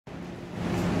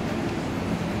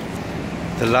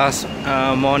The last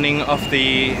morning of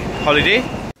the holiday.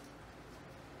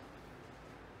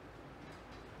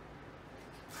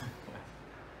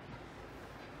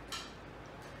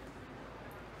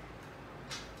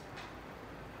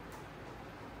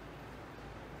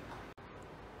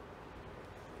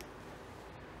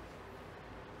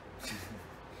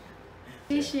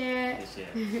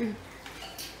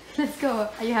 Let's go.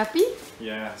 Are you happy?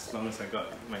 Yeah, as long as I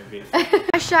got my vape.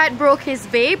 Arshad broke his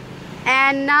vape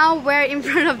and now we're in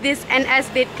front of this NS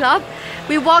Date Club.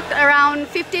 We walked around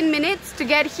 15 minutes to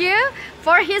get here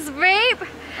for his vape.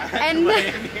 And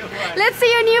let's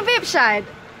see your new vape, Shad.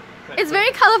 It's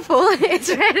very colorful.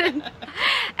 It's red.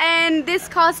 And this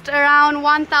cost around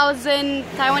 1,000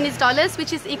 Taiwanese dollars,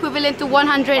 which is equivalent to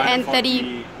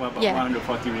 130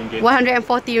 140 ringgit.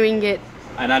 140 ringgit.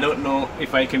 And I don't know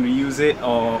if I can reuse it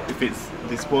or if it's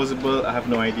disposable. I have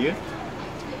no idea.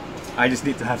 I just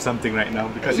need to have something right now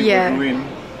because it will ruin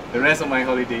the rest of my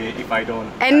holiday if I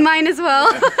don't. And mine as well.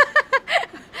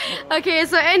 Okay,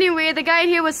 so anyway, the guy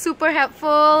here was super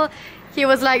helpful. He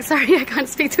was like, sorry, I can't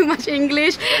speak too much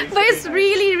English, but it's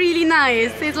really, really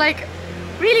nice. It's like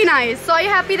really nice. So are you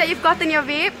happy that you've gotten your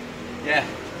vape? Yeah.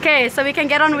 Okay, so we can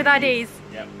get on with our days.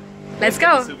 Yep. Let's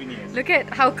go. Look at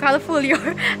how colorful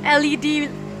your LED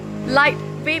light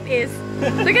vape is.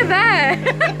 Look at that.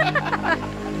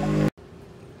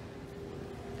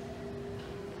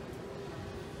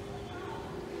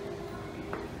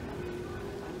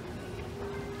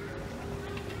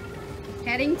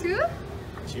 Heading to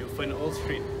Jiufen Old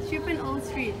Street. Jiufen Old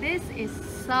Street. This is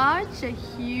such a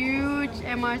huge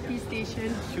MRT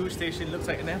station. Huge station, looks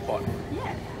like an airport.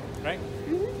 Yeah. Right?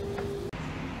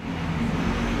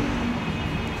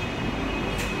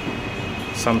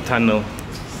 Some tunnel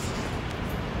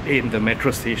in the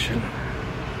metro station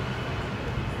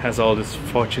has all these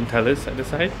fortune tellers at the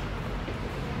side.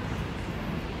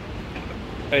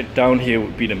 Right down here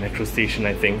would be the metro station,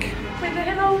 I think.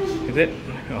 Is it?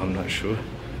 Oh, I'm not sure.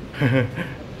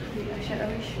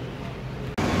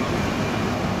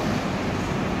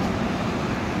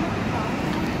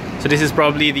 So this is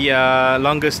probably the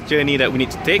longest journey that we need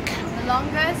to take. The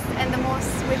longest and the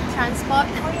most with transport.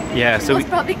 Yeah, so most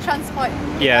public transport.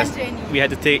 Yes, we had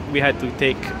to take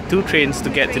 2 trains to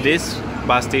get to this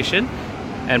bus station,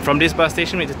 and from this bus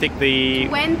station we had to take the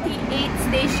 28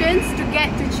 stations to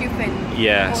get to Jiufen.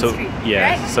 Yeah, so Street,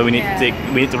 yeah, right? so we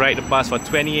need to ride the bus for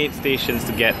 28 stations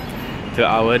to get to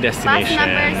our destination. Bus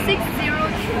number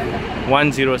 602.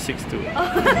 1062.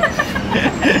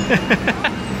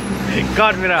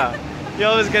 God, Mira, you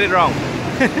always get it wrong.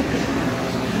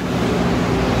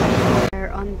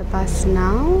 We're on the bus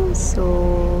now,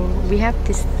 so we have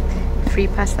this free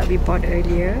pass that we bought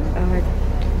earlier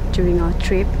during our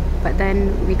trip, but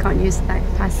then we can't use that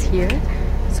pass here,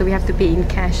 so we have to pay in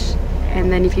cash. And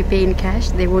then if you pay in cash,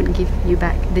 they won't give you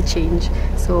back the change.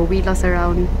 So we lost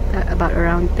around about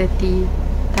 30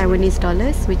 Taiwanese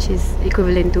dollars, which is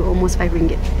equivalent to almost 5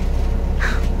 ringgit.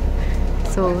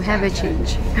 So have a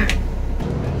change.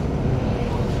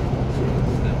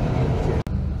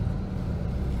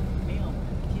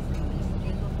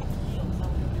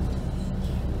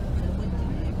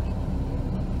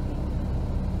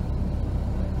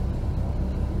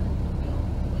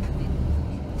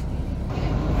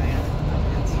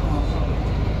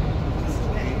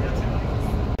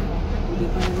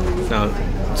 Now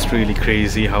it's really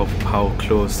crazy how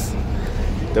close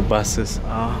the buses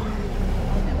are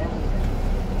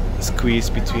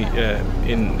squeezed between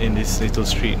in this little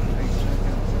street.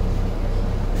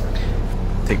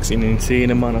 Takes an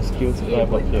insane amount of skills to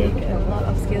drive up here. A lot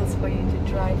of skills for you to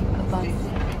drive a bus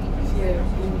here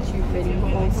in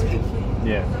Jiufen Old Street.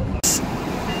 Yeah.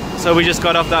 So we just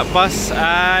got off that bus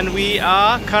and we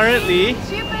are currently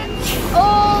Jiufen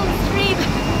Old Street.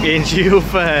 in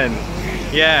Jiufen.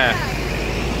 Yeah.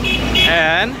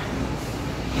 And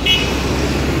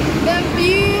the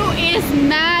view is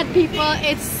mad, people.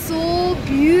 It's so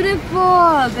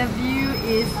beautiful. The view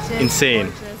is just insane.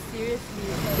 Gorgeous.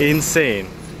 Seriously. Insane.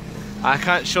 I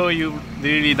can't show you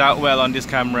really that well on this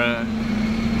camera.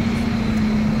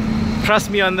 Trust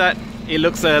me on that, it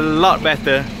looks a lot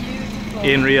better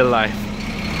in real life.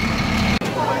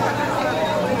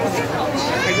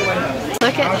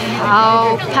 Look at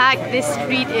how packed this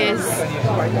street is.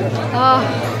 Oh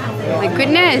my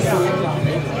goodness.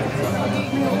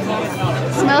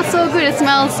 It smells so good. It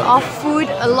smells of food,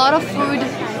 a lot of food.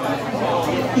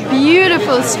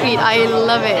 Beautiful street. I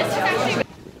love it.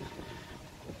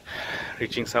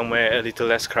 Reaching somewhere a little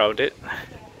less crowded.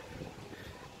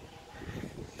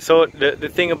 So the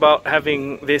thing about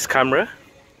having this camera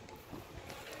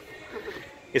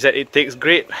is that it takes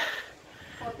great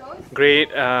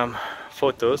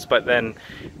photos, but then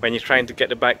when you're trying to get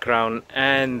the background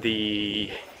and the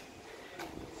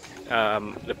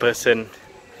person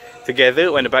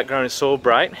together, when the background is so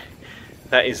bright,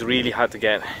 that is really hard to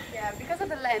get. Yeah, because of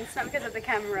the lens, not because of the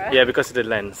camera. Yeah, because of the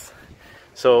lens.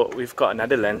 So we've got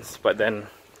another lens, but then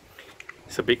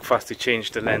it's a big fuss to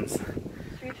change the lens.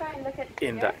 Should we try and look at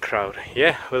in here? that crowd.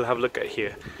 Yeah, we'll have a look at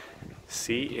here.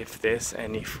 See if there's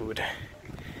any food.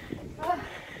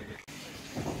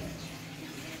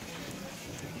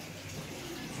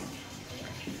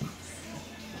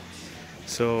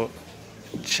 So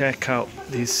check out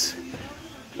this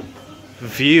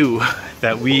view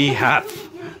that we have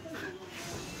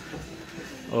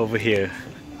over here.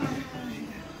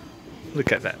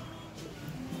 Look at that.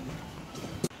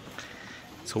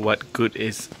 So what good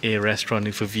is a restaurant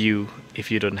with a view if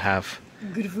you don't have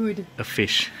good food? A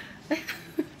fish.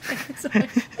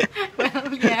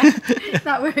 Well, yeah,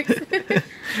 that works.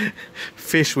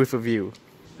 Fish with a view.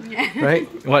 Yeah. Right?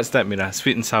 What's that, Mira?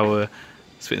 Sweet and sour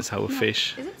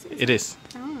fish. Is it? It is.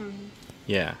 Oh.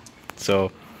 Yeah.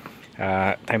 So,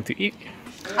 time to eat.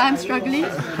 I'm struggling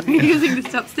using this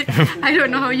chopstick. I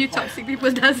don't know how you chopstick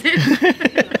people does it.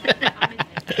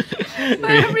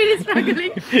 But I'm really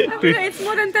struggling. I feel like it's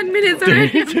more than 10 minutes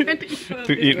already.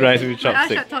 To eat rice with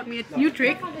chopstick. Asha taught me a new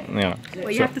trick. Yeah.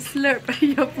 Where you have to slurp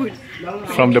your food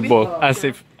From the bowl, as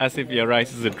if your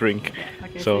rice is a drink.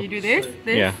 Okay, so you do this.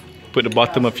 Yeah. Put the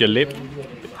bottom of your lip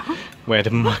where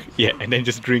the mug. Yeah, and then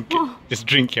just drink it. Just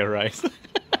drink your rice.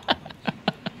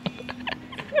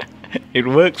 It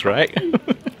works, right?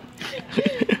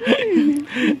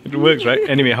 It works, right?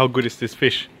 Anyway, how good is this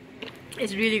fish?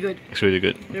 It's really good. It's really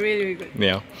good. Really, really good.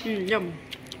 Yeah. Yum.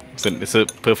 So it's a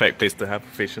perfect place to have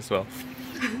fish as well,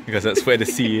 because that's where the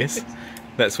sea is.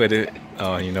 That's where the.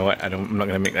 Oh, you know what? I'm not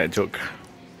gonna make that joke.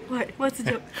 What? What's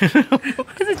the joke?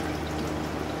 What's the joke?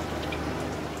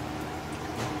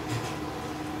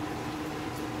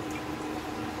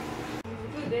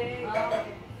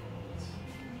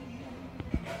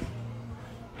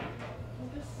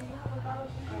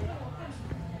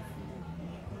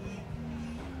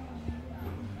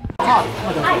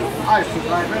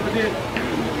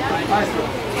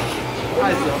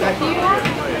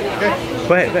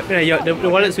 Wait, the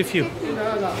wallet's with you.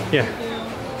 Yeah.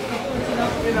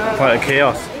 What a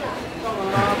chaos.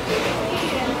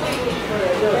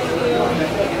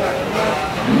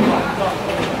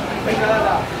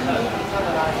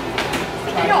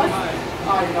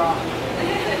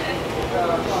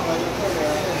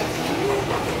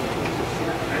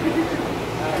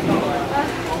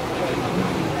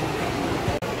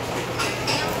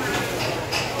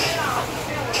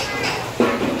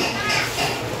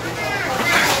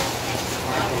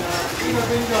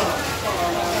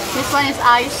 This one is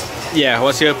ice. Yeah,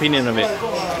 what's your opinion of it? It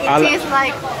tastes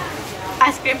like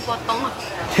ice cream potong.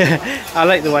 I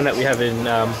like the one that we have in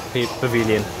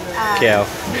Pavilion, KL.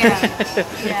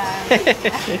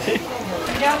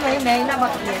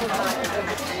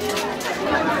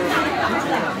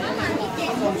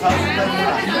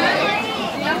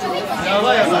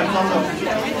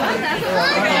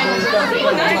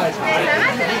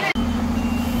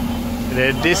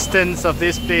 The distance of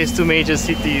this place to major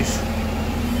cities.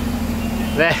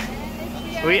 There,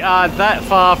 we are that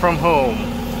far from home.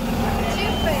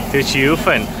 To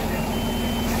Jiufen.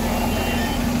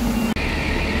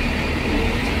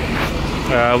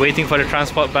 Waiting for the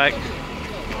transport back.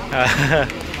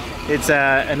 It's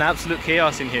an absolute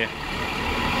chaos in here.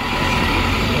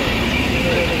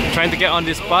 Trying to get on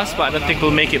this bus, but I don't think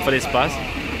we'll make it for this bus.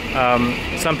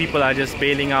 Some people are just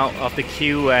bailing out of the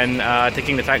queue and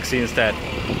taking the taxi instead. So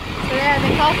yeah,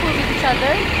 they carpool with each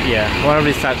other. Yeah, one of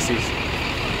these taxis.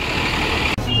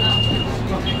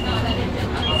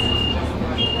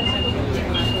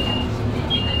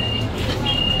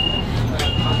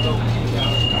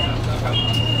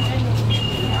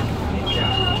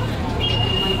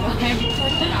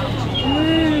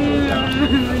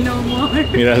 No more.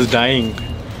 Mira's dying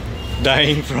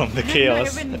from the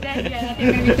chaos. I haven't dead yet. I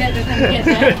think maybe dead by the time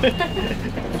we get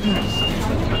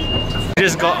there.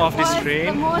 Just got off this The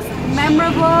train most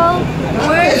memorable,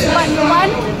 worst but fun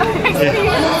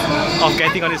experience of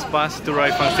getting on this bus to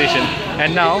Roy Fang Station,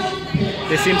 and now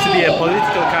there seems to be a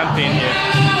political campaign here.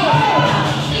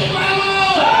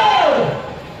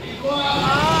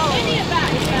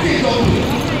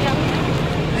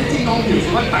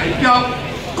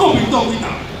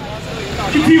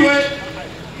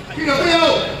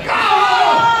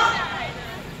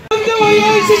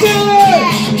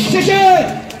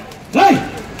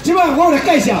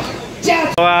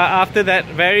 So, after that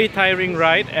very tiring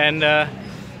ride and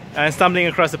stumbling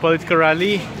across the political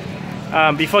rally,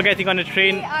 before getting on the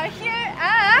train, We are here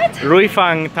What?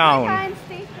 Ruifang Town.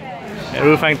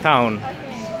 Ruifang Town.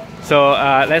 Okay. So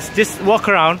let's just walk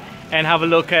around and have a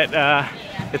look at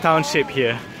the township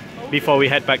here before we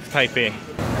head back to Taipei.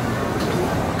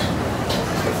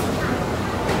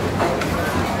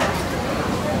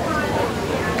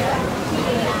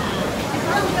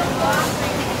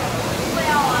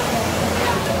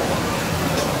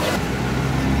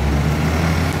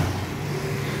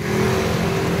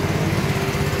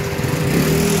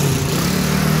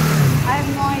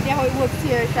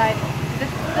 Here, Shai. The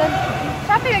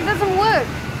traffic light doesn't work.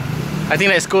 I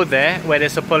think let's go there where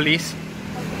there's a police.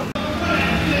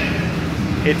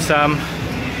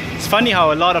 It's funny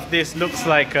how a lot of this looks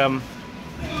like a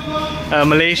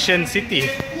Malaysian city,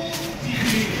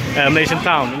 Malaysian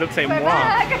town. It looks like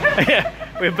Muar. Yeah,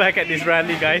 we're back at this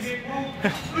rally, guys.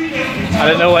 I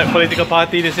don't know what political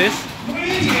party this is,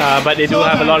 but they do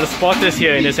have a lot of supporters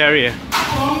here in this area.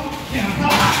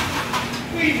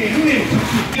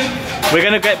 We're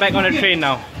gonna get back on the train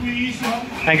now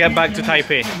and get back to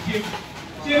Taipei.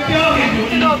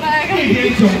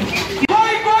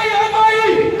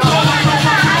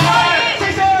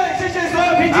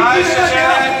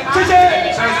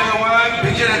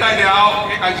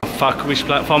 Fuck, which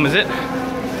platform is it?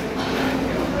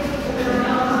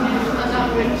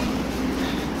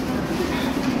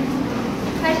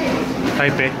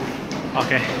 Taipei.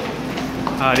 Okay.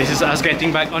 This is us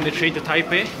getting back on the train to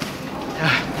Taipei.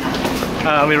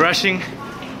 We're rushing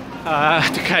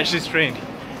to catch this train.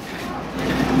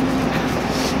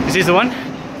 Is this the one?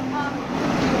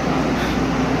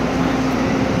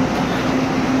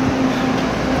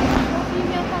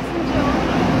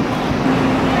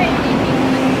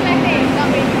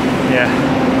 Yeah.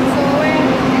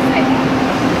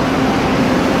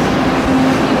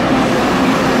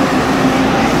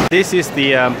 This is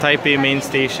the Taipei main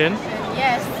station.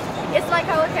 Yes. It's like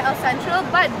our KL Central,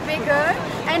 but bigger,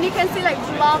 and you can see like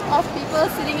block of people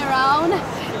sitting around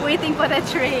waiting for the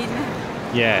train.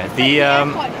 Yeah,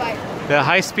 the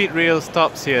high-speed rail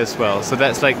stops here as well. So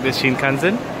that's like the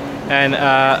Shinkansen, and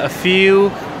a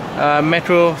few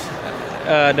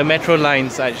the metro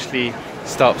lines actually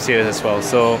stops here as well.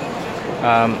 So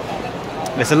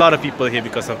there's a lot of people here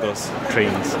because of those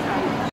trains.